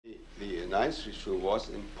Ninth Street show was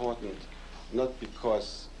important not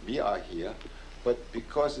because we are here, but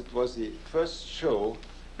because it was the first show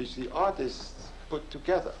which the artists put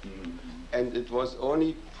together. And it was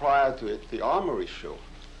only prior to it, the Armory show,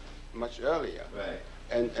 much earlier. Right.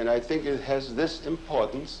 And I think it has this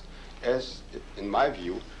importance as, in my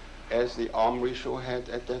view, as the Armory show had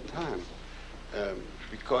at that time.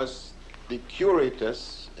 Because the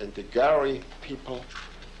curators and the gallery people,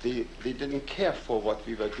 they didn't care for what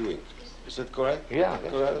we were doing. Is that correct? Yeah.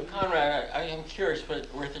 Correct? Conrad, I am curious, but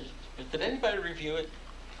did anybody review it?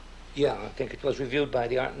 Yeah, I think it was reviewed by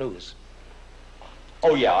the Art News.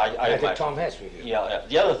 Oh yeah, I think Tom Hess reviewed it. Yeah,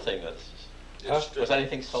 the other thing was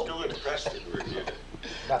anything sold? Stuart Preston reviewed it.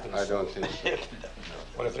 Nothing was I don't sold. think so.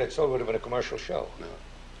 Well, if it sold, it would have been a commercial show. No.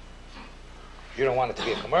 You don't want it to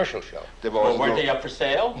be a commercial show. There Well, was weren't no- they up for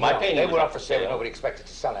sale? My No, painting they was were up for sale. Nobody expected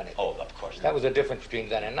to sell anything. Oh, of course. That was the difference between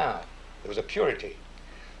then and now. There was a purity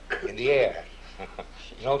in the air.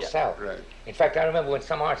 No Yeah. sell. Right. In fact, I remember when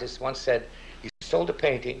some artist once said he sold a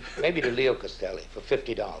painting, maybe to Leo Castelli, for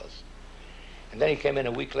 $50. And then he came in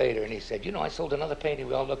a week later and he said, you know, I sold another painting.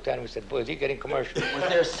 We all looked at him and we said, boy, is he getting commercial? Was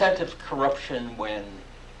there a sense of corruption when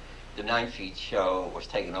the 9 Feet show was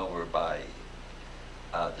taken over by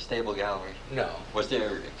the Stable Gallery? No. Was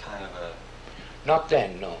there kind of a... Not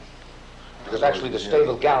then, no. Because actually the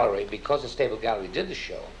Stable Gallery, because the Stable Gallery did the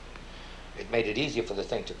show, it made it easier for the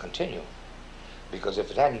thing to continue. Because if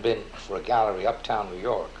it hadn't been for a gallery uptown New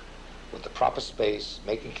York, with the proper space,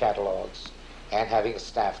 making catalogs, and having a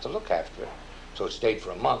staff to look after it, so it stayed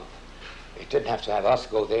for a month, it didn't have to have us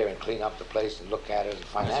go there and clean up the place and look at it and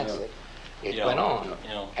finance it. It Yeah, went on.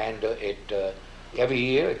 yeah. And every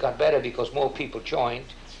year it got better because more people joined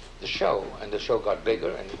the show, and the show got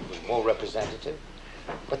bigger and it was more representative.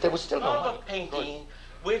 But there was still no Love money. of painting,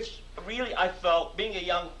 which really I felt, being a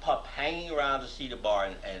young pup hanging around the Cedar Bar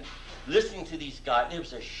and listening to these guys, there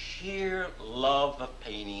was a sheer love of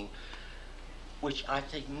painting, which I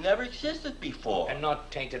think never existed before. And not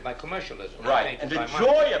tainted by commercialism. not Right, tainted and the by joy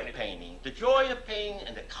marketing. of painting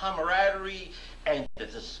and the camaraderie and the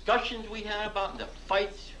discussions we had about, and the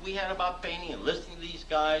fights we had about painting and listening to these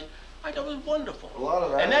guys, I thought it was wonderful. A lot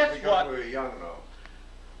of that and was that's because what, we were young, though.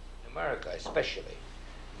 In America especially,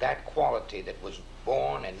 that quality that was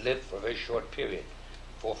born and lived for a very short period,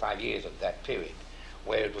 4 or 5 years of that period,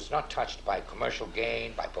 where it was not touched by commercial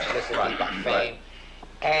gain, by publicity, by fame.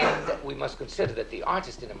 And we must consider that the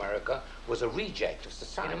artist in America was a reject of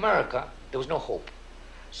society. In America, there was no hope.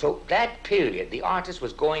 So that period, the artist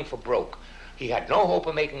was going for broke. He had no hope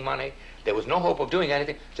of making money. There was no hope of doing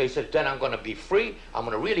anything. So he said, then I'm going to be free. I'm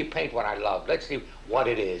going to really paint what I love. Let's see what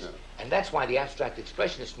it is. And that's why the abstract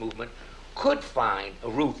expressionist movement could find a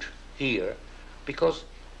route here, because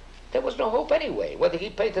there was no hope anyway. Whether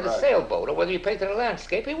he painted a sailboat or whether he painted a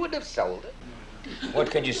landscape, he wouldn't have sold it. What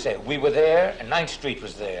can you say? We were there, and 9th Street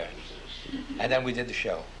was there. And then we did the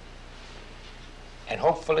show. And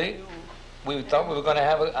hopefully, we thought we were going to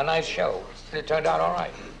have a nice show. And it turned out all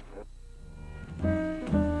right.